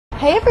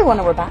Hey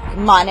everyone, we're back.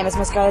 My name is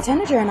Miss Scarlet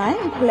Tanager, and I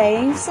am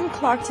playing some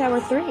Clock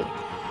Tower 3.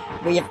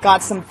 We have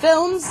got some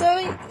films, so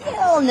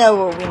you'll know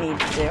what we need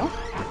to do.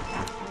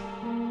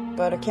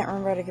 But I can't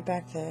remember how to get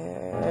back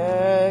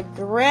there.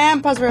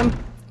 Grandpa's room.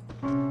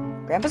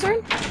 Grandpa's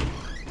room?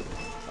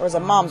 Or is it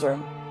Mom's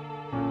room?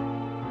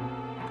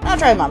 I'll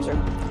try Mom's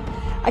room.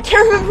 I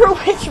can't remember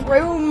which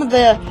room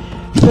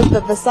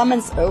the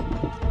summons... Oh,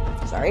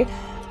 sorry.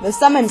 The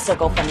summon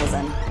circle thing was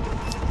in.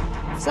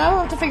 So I'll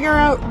have to figure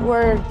out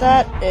where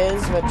that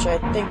is, which I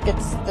think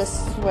it's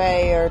this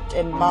way, or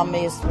in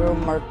Mommy's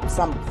room, or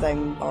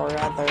something or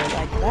other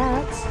like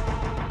that.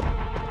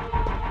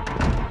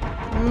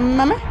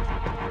 Mommy?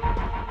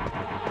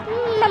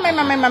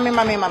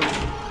 Mommy.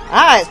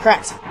 Ah, it's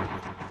correct.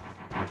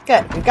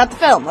 Good, we've got the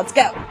film, let's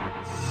go.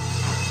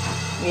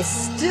 We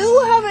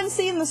still haven't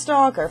seen the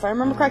Stalker. If I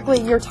remember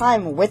correctly, your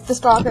time with the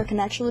Stalker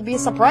can actually be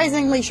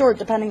surprisingly short,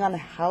 depending on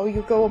how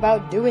you go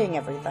about doing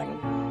everything.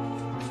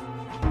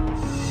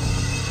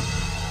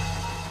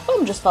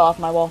 Boom, just fell off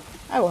my wall.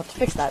 I will have to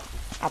fix that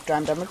after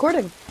I'm done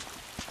recording.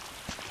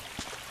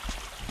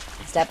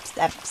 Step,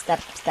 step,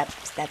 step, step,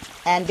 step.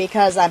 And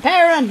because I'm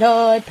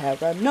paranoid,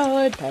 get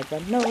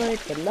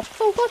left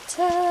for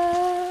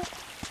water.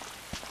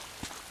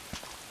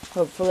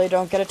 Hopefully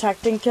don't get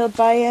attacked and killed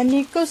by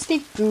any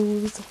ghosty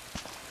goos.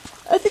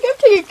 I think I've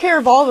taken care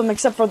of all of them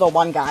except for the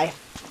one guy.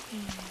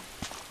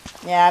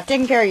 Yeah, I've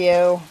taken care of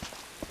you.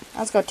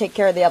 Let's go take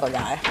care of the other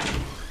guy.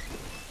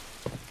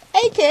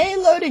 AKA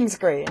loading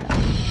screen.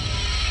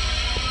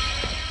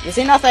 You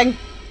see nothing.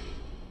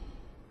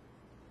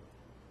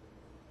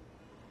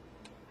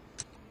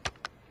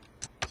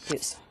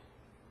 Use.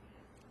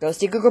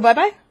 Ghosty Google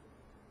bye-bye?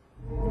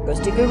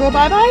 Ghosty Google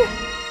bye-bye?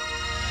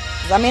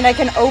 Does that mean I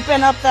can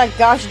open up that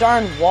gosh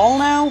darn wall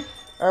now?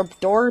 Or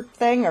door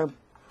thing? Or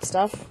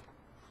stuff?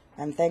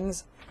 And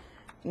things?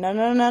 No,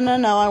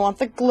 I want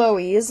the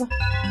glowies.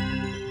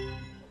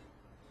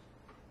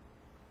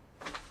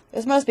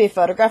 This must be a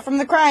photograph from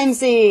the crime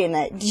scene.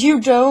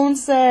 You don't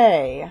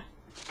say.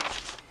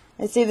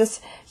 I see this.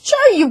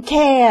 Sure you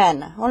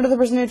can! I wonder the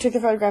person who took the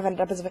photograph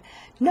ended up as a...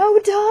 No,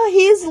 duh!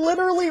 He's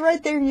literally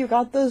right there and you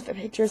got those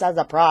pictures as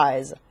a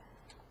prize.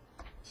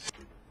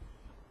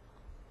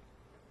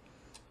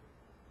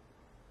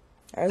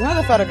 There's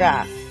another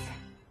photograph.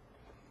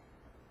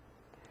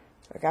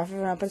 Photograph of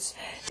an open...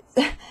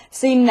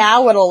 See,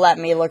 now it'll let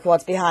me look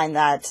what's behind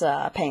that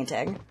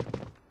painting.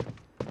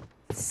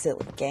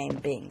 Silly game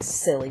being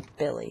silly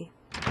Billy.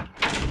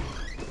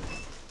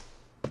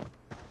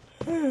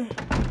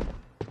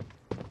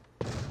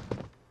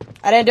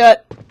 I didn't do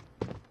it.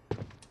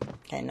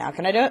 Okay, now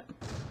can I do it?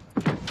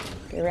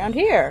 Get around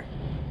here.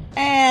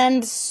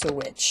 And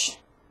switch.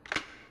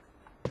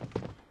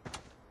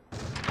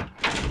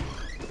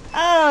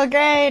 Oh,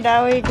 great.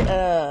 Now we...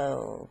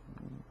 Oh,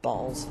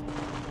 balls.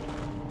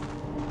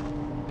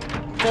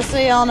 Just so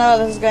y'all know,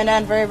 this is going to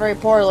end very, very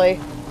poorly.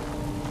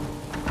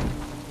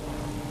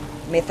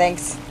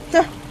 Methinks.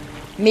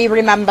 Me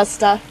remember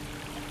stuff.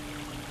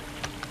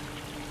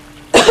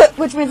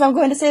 Which means I'm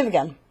going to save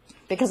again.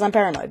 Because I'm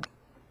paranoid.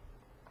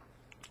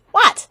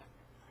 What?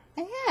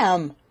 I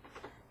am.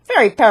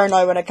 Very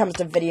paranoid when it comes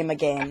to video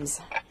games.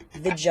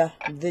 Vidya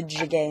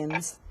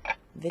games.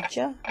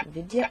 Vidya?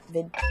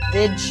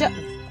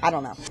 I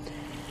don't know.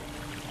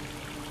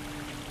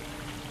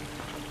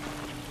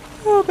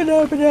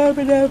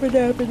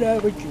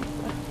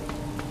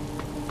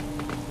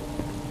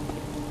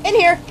 In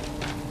here!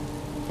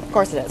 Of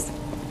course it is.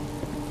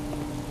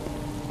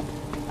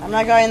 I'm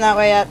not going that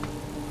way yet.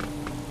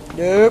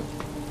 Nope.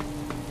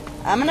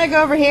 I'm gonna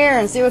go over here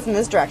and see what's in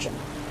this direction.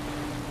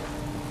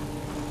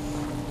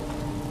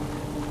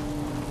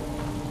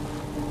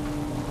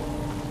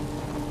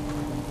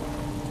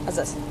 What's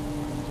this?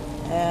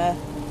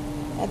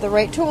 At the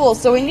right tool.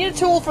 So we need a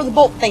tool for the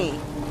bolt thingy.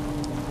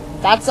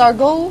 That's our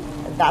goal.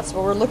 That's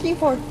what we're looking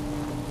for.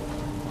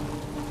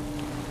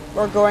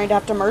 We're going to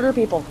have to murder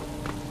people.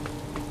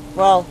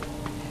 Well,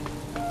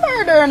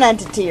 murder an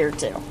entity or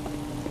two.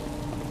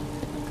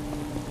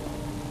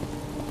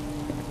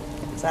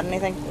 Is that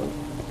anything?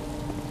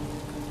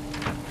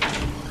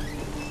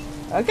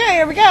 Okay,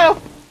 here we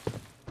go.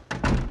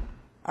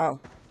 Oh.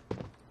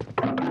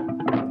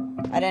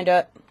 I didn't do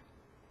it.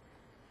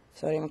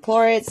 Sodium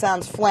chlorate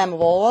sounds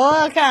flammable.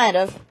 Well, kind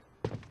of.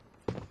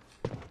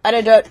 I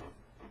didn't do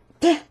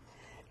it.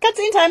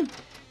 Cutscene time.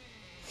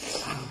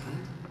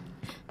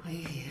 Albert? Are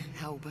you here,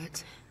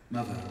 Albert?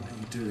 Mother, what are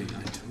you doing?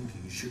 I told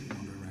you shouldn't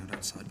wander around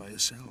outside by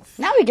yourself.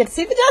 Now we get to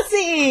see the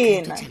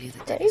cutscene. I tell you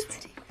that dinner's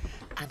ready.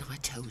 And I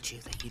told you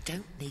that you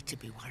don't need to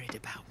be worried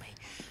about me.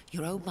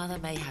 Your old mother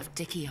may have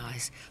dicky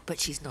eyes, but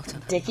she's not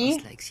on her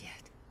last legs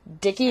yet.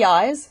 Dicky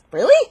eyes?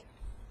 Really?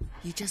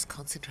 You just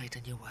concentrate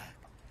on your work.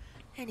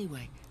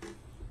 Anyway,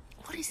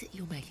 what is it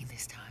you're making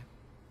this time?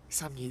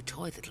 Some new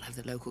toy that'll have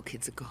the local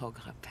kids agog,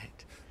 I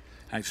bet.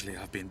 Actually,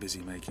 I've been busy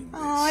making this.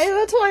 Oh, he's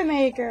a toy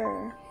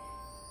maker.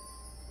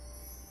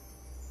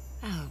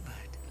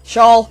 Albert.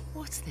 Shawl.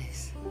 What's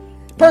this?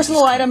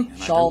 Personal item.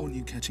 I Shawl. don't want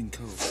you catching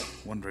cold,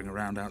 wandering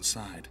around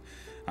outside.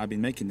 I've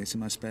been making this in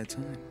my spare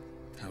time.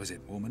 How is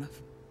it? Warm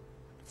enough?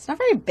 It's not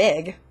very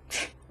big.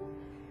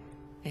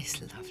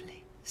 It's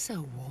lovely.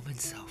 So warm and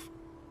soft.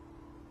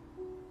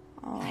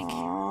 Aww. Thank you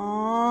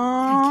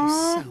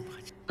so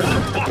much.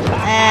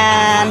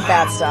 And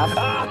bad stuff.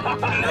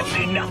 That's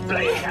enough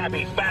playing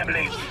happy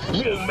families.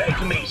 You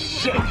make me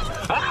sick.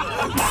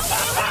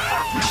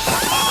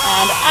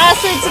 And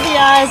acid to the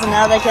eyes, and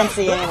now they can't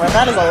see anymore.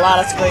 That is a lot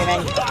of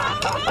screaming.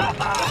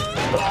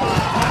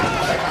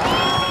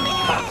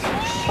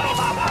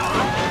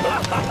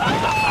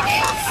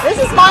 This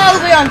is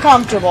mildly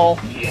uncomfortable.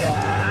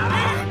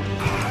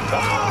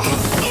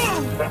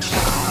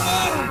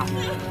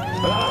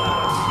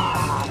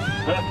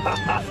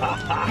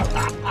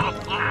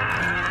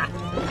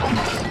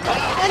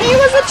 And he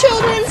was a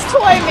children's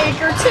toy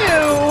maker,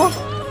 too!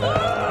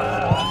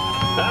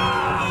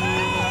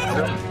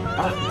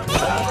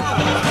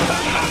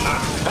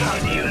 How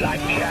do you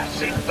like the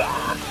acid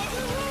bath?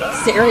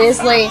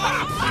 Seriously?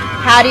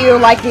 How do you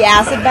like the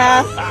acid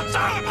bath?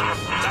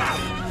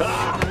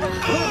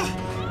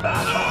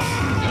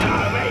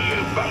 Now may you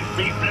both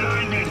be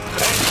blinded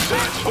and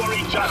search for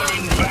each other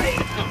in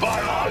vain for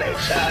all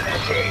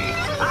eternity.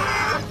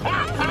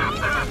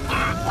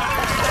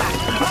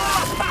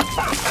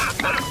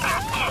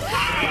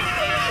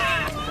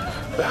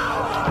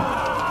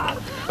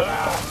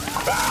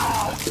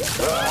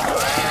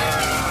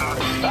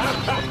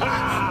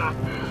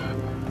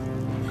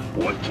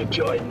 Want to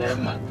join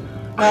them?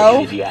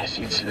 No. The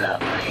acid's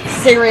lovely.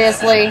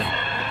 Seriously?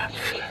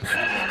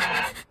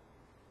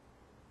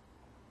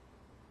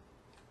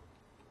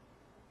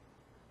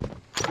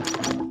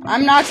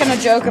 I'm not gonna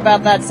joke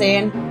about that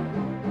scene.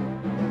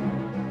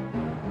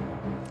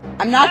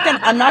 I'm not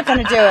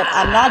gonna do it.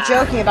 I'm not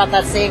joking about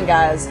that scene,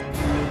 guys.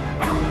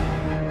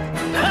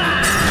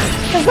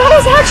 Cause that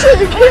was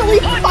actually really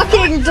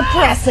fucking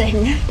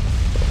depressing.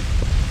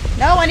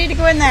 No, I need to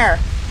go in there.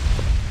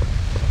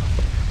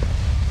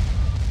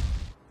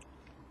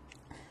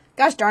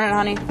 Gosh darn it,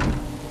 honey.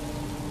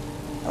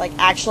 I, like,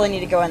 actually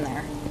need to go in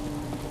there.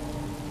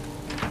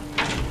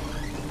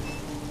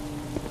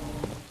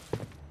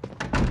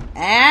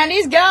 And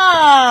he's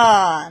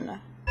gone!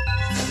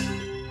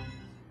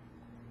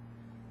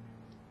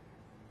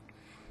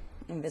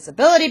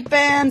 Invisibility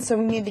band, so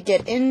we need to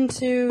get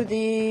into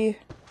the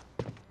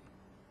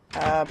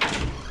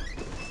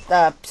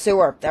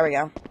sewer. There we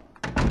go.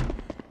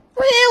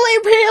 Really,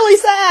 really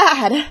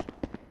sad!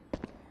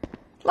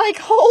 Like,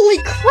 holy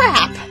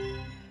crap!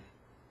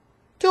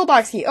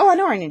 Toolbox key. Oh, I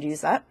know I need to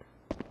use that.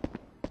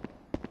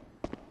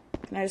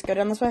 Can I just go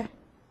down this way?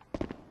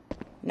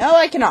 No,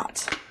 I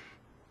cannot.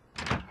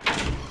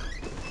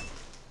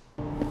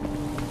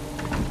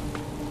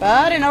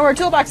 But I know where a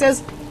toolbox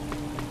is.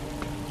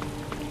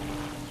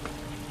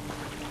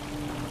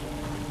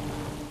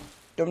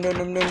 Dum dum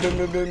dum dum dum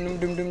dum dum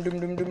dum dum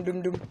dum dum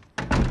dum dum.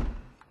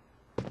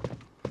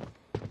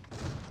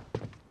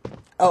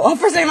 Oh,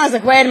 for a second I was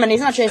like, wait a minute,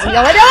 he's not chasing me.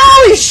 Like,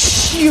 oh,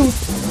 you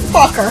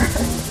fucker.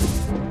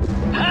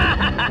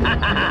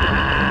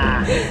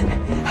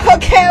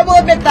 Okay, I will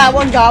admit that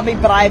one got me,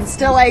 but I'm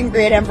still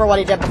angry at him for what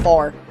he did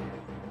before.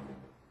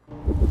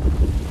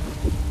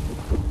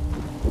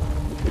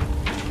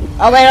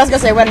 Oh wait, I was gonna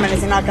say, wait a minute,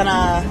 is he not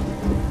gonna...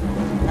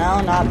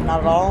 No, not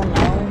at all,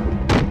 no.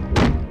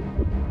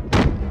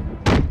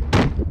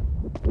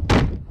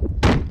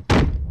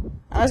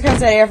 I was gonna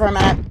stay here for a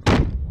minute.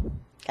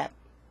 Okay.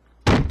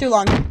 Too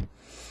long.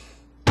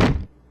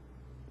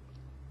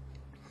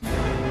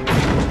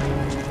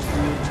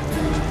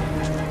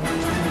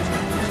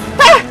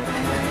 Ah!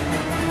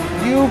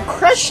 You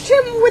crushed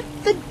him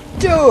with the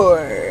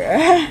door.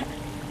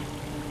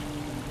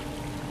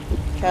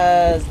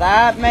 Cause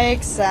that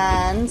makes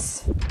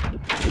sense.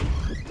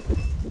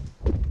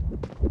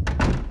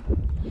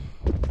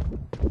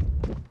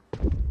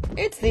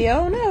 It's the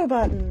oh no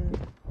button.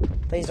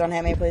 Please don't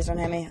hit me, please don't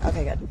hit me.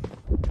 Okay, good.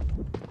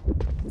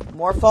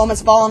 More foam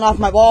is falling off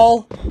my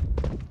wall.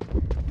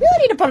 Really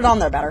need to put it on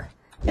there better.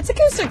 It's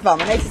acoustic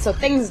foam. It makes it so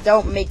things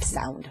don't make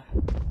sound.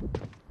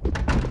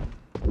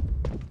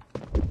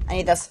 I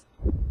need this.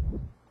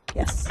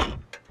 Yes.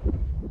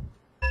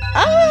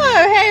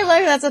 Oh, hey,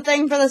 look, that's a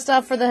thing for the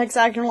stuff for the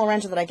hexagonal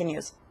wrench that I can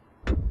use.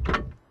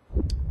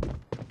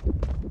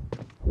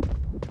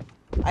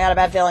 I got a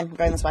bad feeling. I'm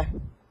going this way.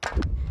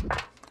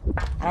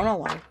 I don't know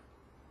why.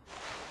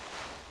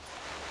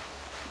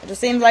 It just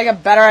seems like a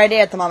better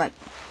idea at the moment.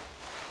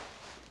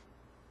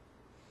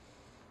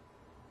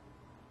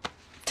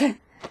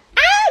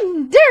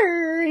 I'm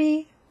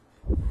dirty.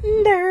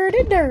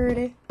 Dirty,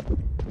 dirty.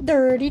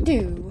 Dirty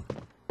do.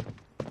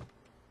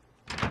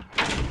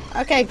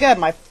 Okay, good.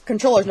 My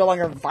controller's no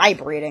longer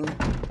vibrating.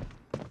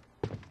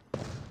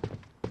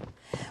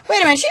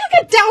 Wait a minute, she don't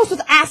get doused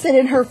with acid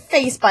in her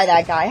face by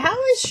that guy. How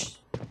is she...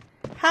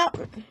 How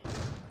is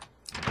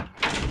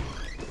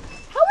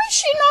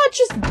she not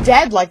just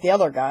dead like the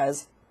other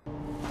guys?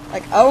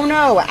 Like, oh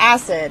no,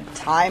 acid.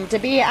 Time to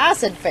be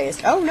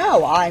acid-faced. Oh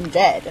no, I'm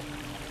dead.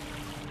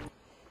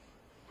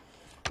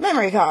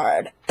 Memory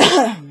card.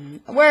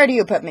 Where do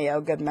you put me,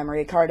 oh good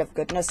memory card of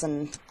goodness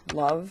and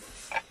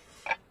love?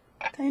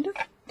 Kind of?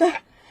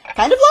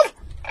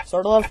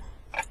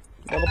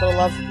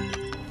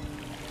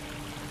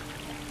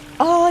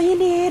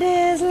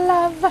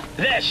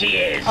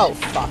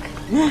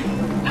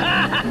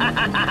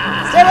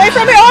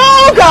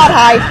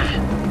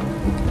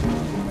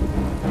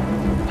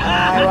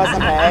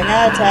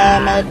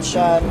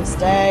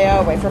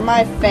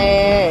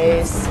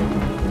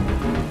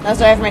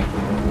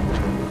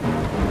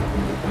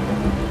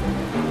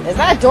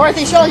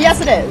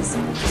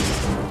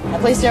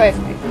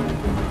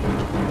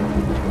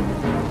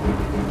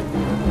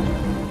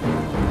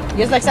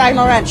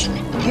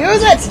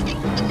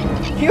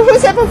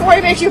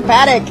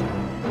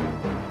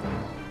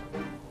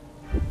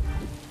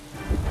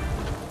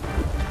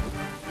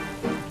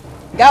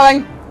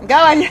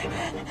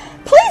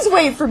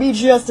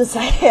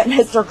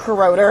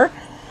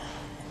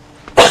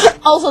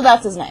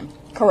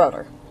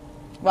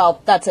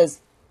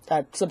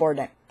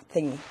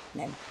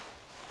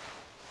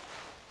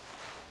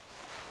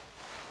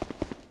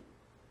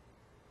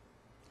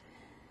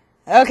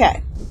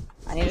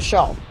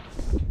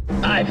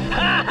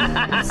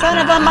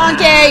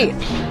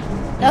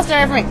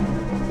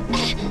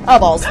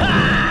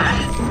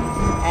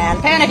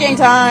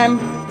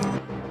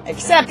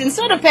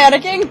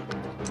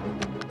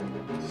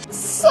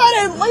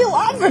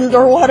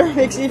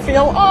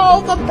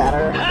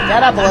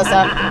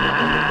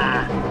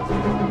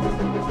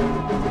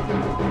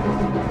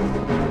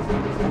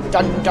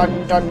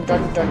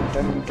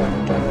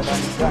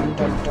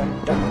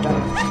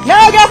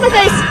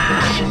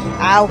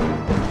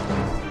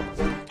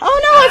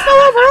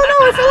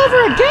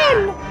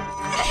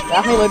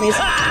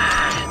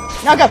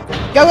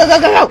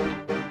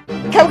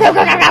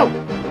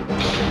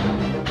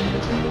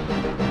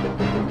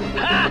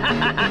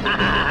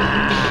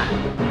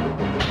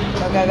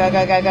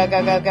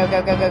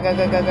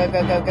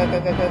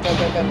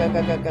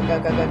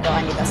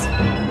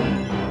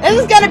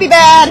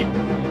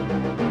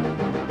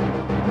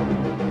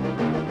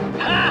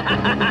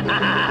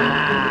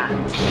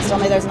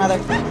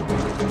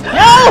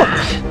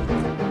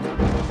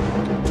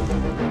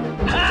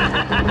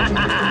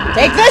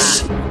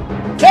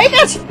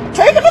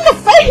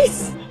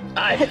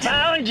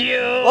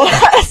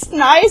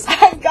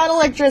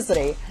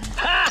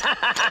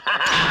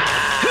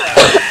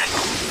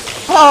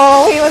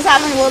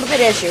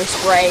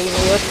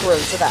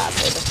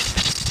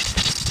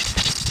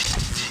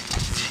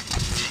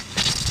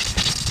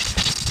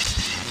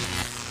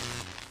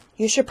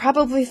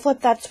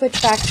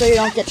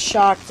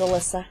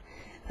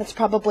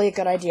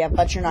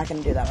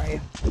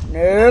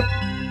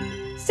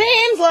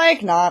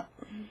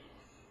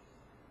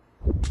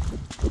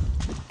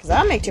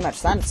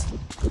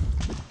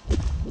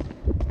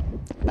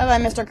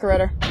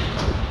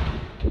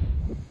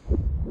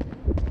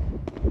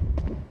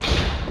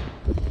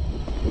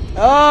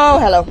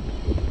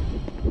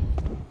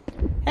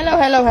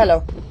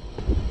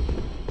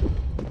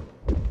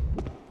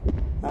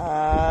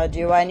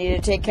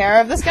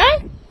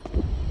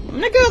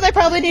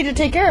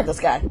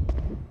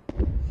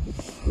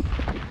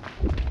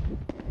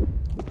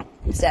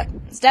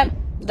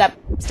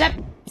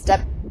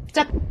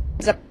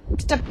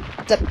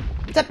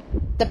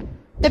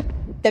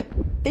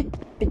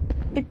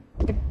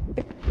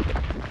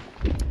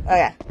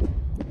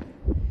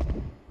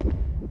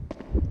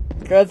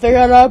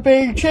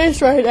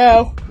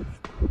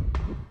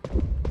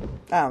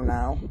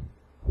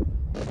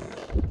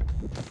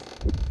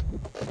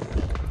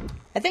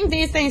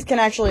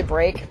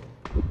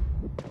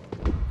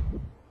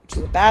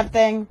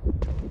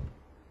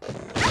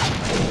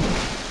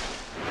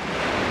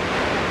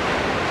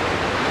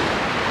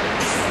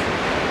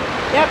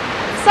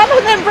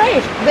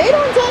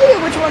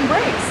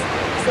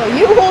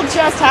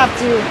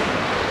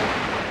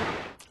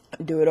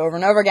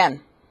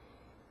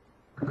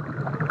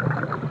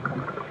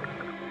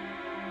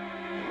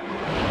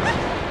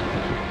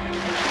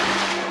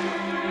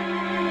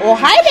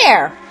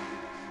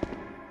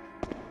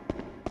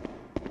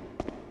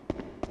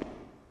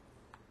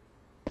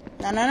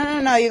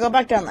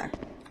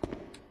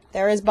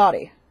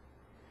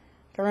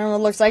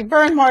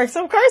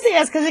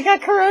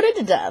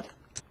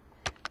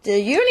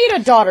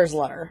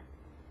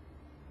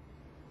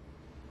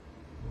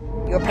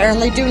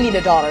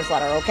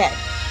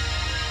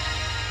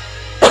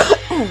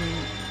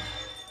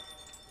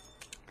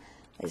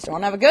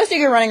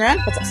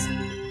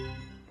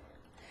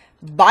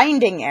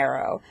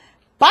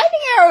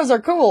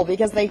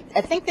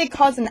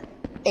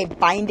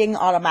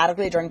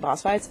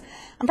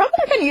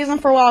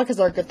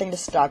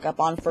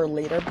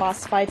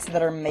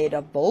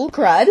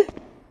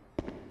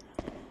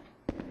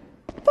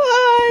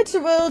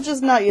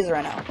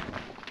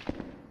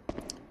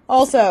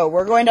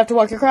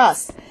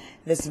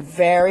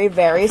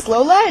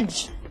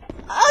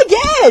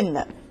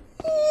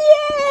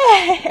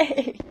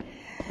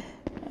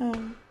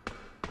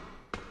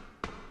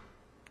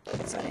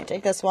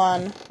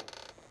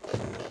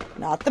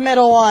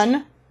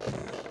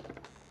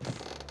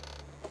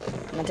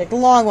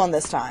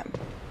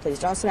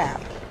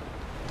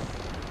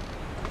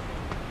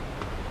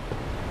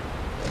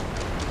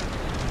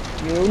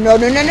 You, no.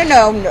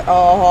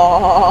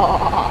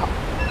 Oh.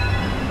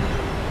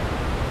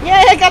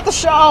 Yay, I got the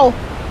shawl!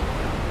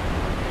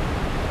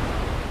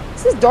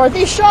 This is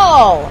Dorothy's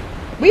shawl!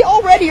 We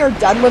already are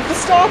done with the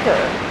stalker.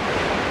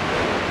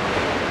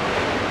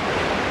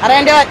 I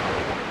didn't do it!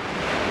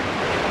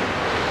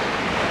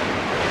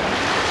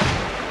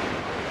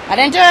 I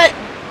didn't do it!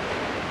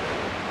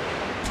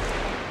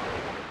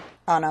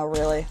 Oh no,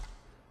 really?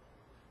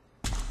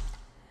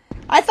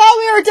 I thought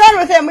we were done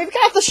with him! We've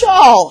got the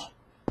shawl!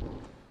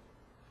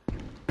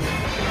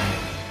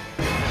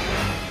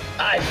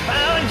 I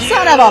found you!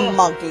 Son of a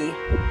monkey!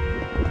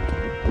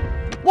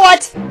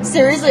 What?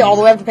 Seriously, all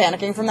the way up to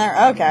panicking from there?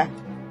 Okay.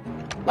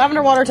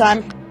 Lavender water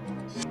time.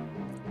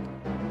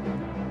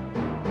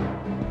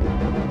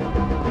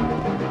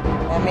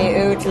 Let me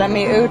oot, let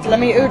me oot, let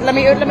me oot, let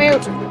me oot, let me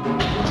oot!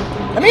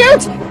 Let me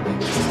oot!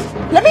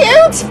 Let me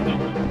oot!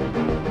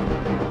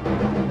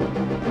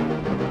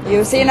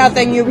 You see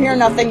nothing, you hear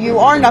nothing, you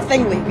are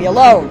nothing, leave me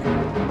alone.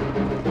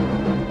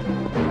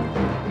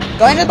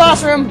 Going to the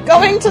boss room!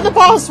 Going to the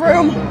boss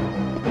room!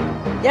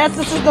 Yes,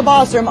 this is the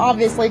boss room,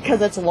 obviously, because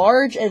it's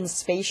large and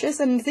spacious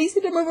and it's easy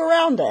to move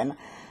around in.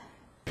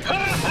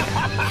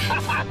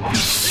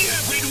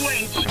 Stupid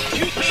wench!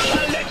 You think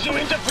I'll let you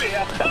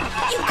interfere?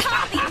 You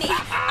can't beat me!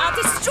 I'll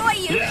destroy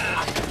you!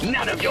 Yeah,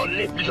 none of your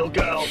lip, little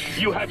girl.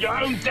 You have your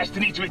own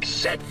destiny to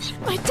accept.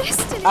 My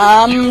destiny!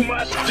 You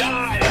must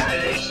die,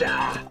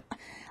 Alicia!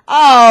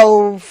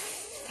 Oh,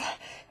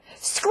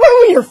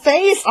 screw your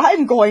face!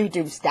 I'm going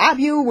to stab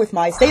you with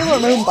my Sailor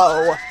Moon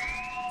bow.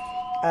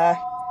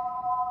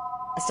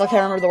 I still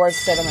can't remember the words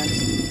to Sailor Moon.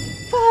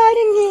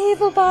 Fighting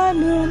evil by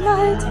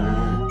moonlight,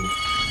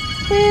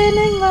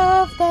 winning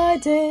love by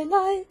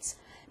daylight,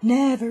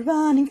 never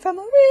running from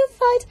a real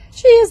fight.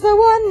 She is the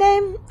one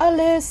named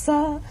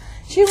Alyssa.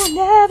 She will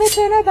never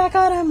turn her back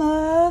on her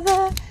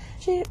mother.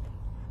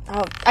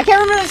 Oh, I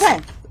can't remember the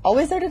time.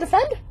 Always there to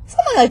defend?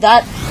 Something like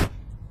that.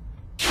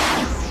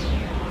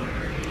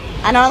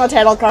 I know on the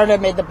title card I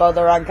made the bow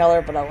the wrong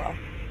color, but oh well.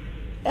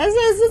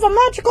 This is a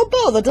magical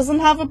bow that doesn't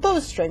have a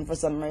bowstring for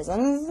some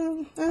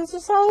reason. That's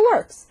just how it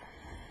works.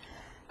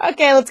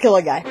 Okay, let's kill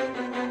a guy.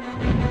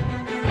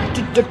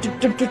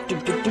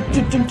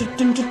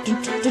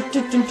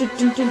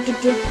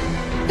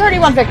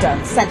 31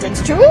 victims,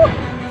 sentenced to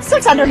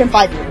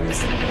 605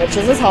 years, which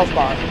is his health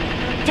bar.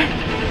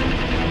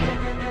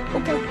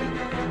 Okay.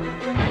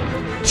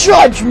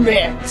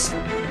 Judgment!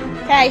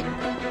 Okay.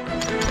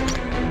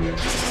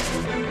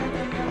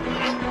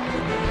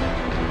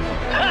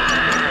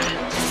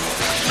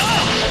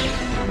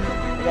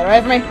 Get away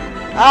from me.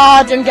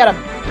 Ah, didn't get him.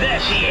 There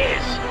she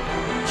is.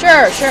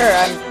 Sure,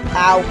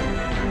 ow.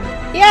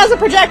 He has a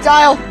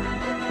projectile!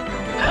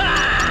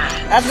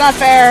 That's not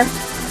fair.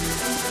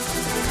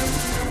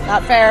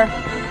 Not fair.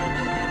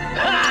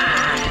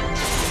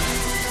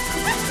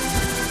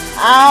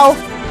 Ow.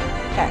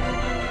 Okay.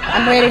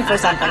 I'm waiting for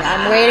something.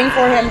 I'm waiting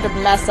for him to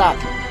mess up.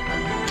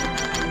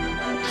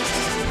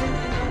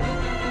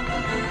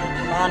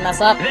 Come on, mess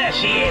up. There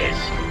she is.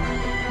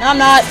 No, I'm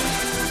not.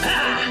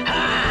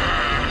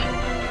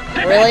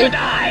 Really?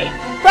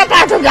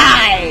 Prepare to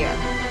die!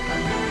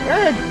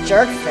 You're a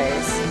jerk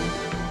face.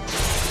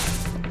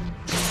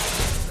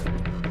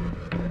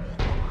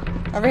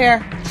 Over here.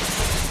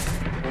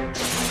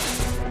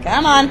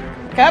 Come on.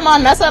 Come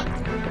on, mess up.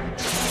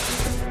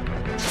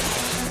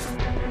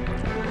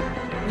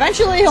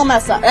 Eventually he'll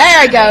mess up.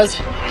 There he goes.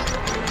 And...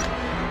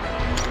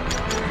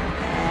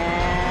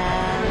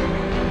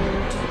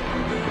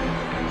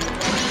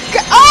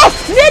 Oh!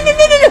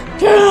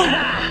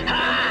 No!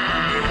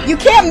 You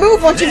can't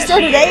move once you've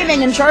started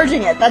aiming and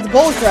charging it. That's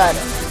bullcrud.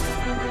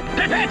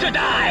 Prepare to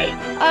die!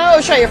 Oh,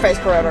 shut your face,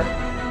 Corroder.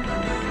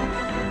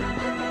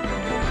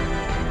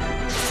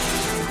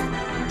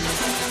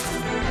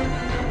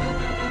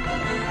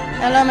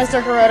 Hello,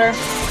 Mr. Corroder.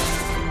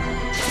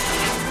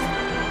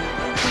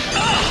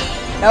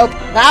 Nope,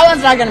 that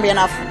one's not gonna be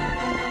enough.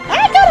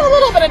 I got a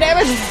little bit of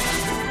damage.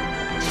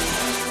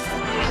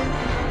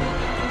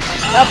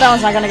 Nope, that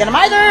one's not gonna get him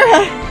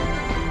either.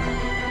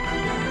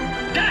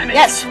 Damn it.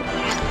 Yes,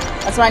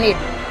 that's what I need.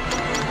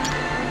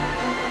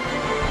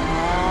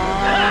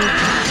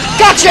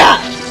 Gotcha!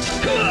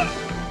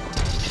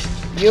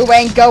 You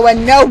ain't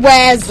going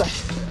nowheres!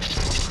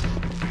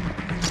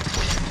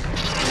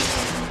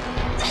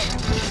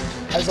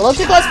 I was a little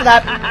too close for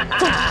that.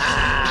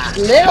 A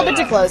little bit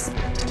too close.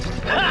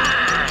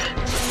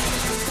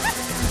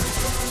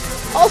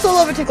 Also a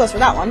little bit too close for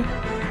that one.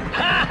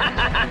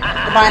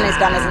 The binding's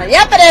done, isn't it?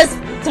 Yep, it is!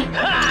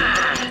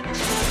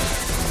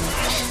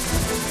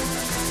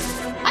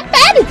 I'm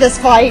bad at this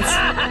fight!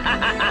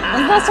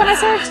 When's the last time I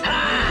served?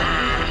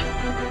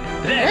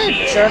 You're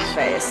a jerk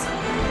face.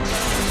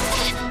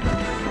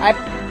 I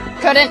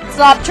couldn't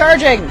stop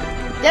charging!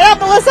 Get up,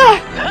 Alyssa!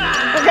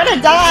 We're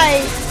gonna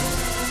die!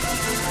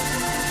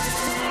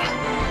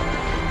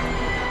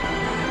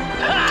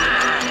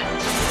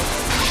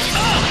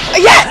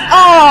 Yes!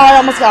 Oh, I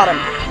almost got him.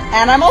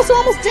 And I'm also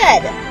almost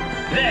dead.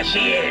 There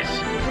she is.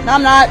 No,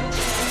 I'm not.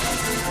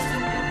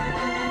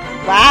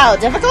 Wow,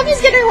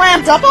 difficulty's getting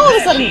ramped up all of a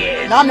sudden.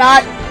 No, I'm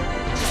not.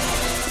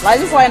 Lies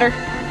and slander.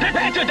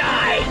 Prepare to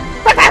die!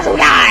 Prepare to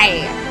die!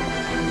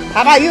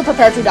 How about you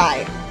prepare to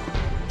die?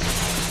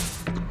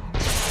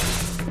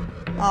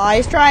 Aw,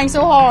 he's trying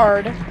so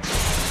hard.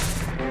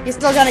 He's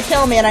still gonna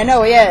kill me, and I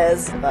know he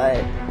is,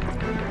 but...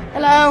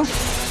 Hello?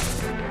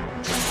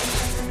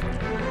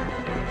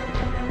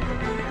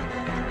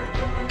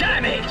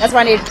 Damage! That's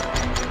what I need.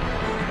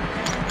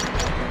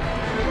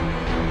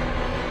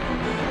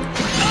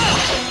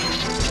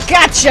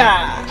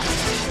 Gotcha!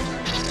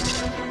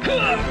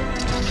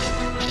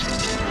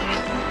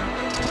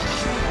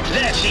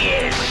 There she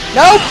is!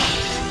 Nope!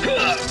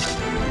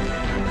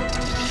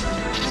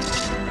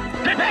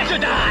 Prepare to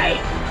die!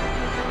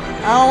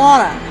 I don't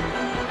wanna.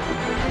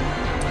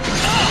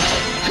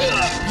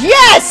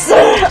 Yes!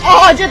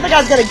 Oh, I didn't think I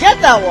was gonna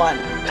get that one.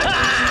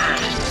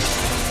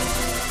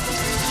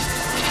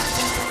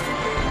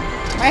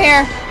 Right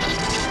here.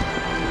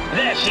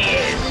 There she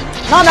is!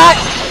 No, I'm not.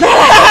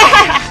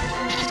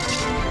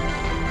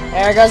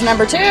 There goes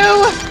number 2.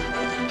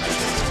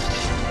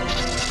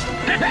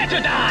 Prepare to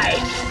die!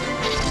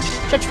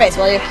 Shut your face,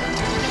 will you?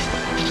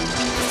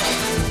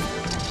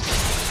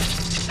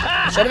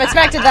 Should have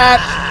expected that.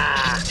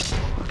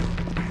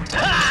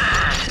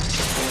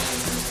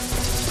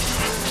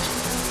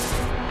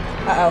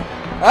 Uh-oh.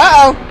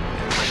 Uh-oh!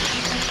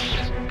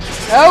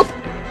 Nope!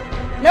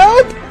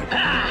 Nope!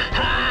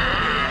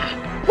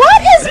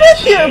 What is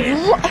with you?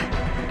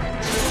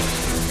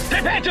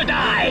 Prepare to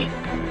die!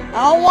 I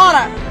don't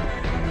wanna.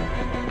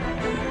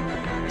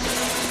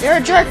 You're a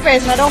jerk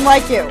face and I don't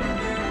like you.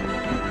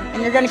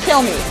 And you're gonna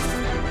kill me.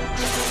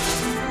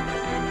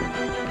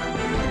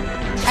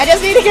 I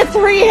just need to get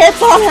 3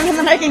 hits on him and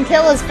then I can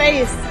kill his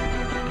face.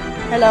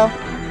 Hello.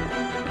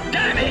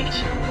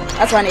 Damage!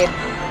 That's what I need.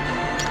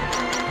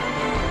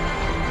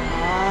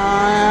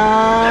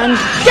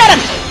 Get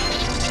him!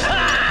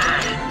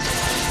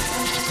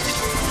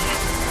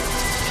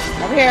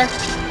 Over here.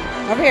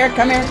 Over here.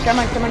 Come here. Come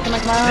on, come on, come on,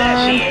 come on. There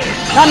she is!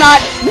 No, I'm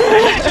not.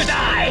 Prepare to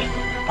die!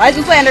 Lies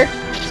and slander.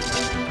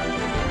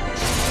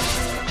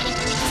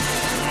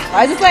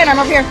 Lies and slander. I'm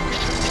over here.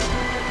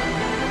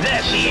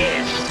 There she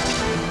is!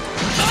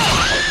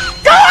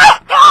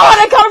 Oh, and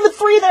I got him with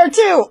 3 there,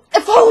 too!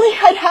 If only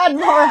I'd had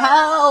more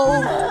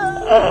health.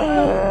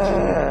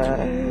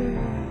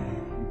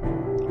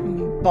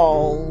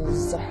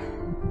 Balls.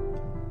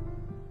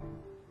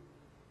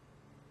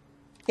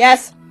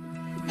 Yes.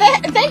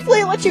 Thankfully,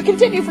 it lets you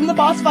continue from the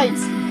boss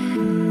fights.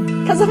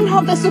 Because if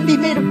not, this would be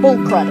made of bull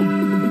crud.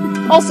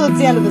 Also, it's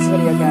the end of this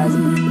video, guys.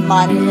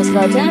 My name is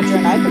Scarlet Tanager,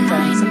 and I've been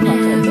playing some Clock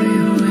Tower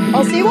 3.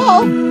 I'll see you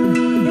all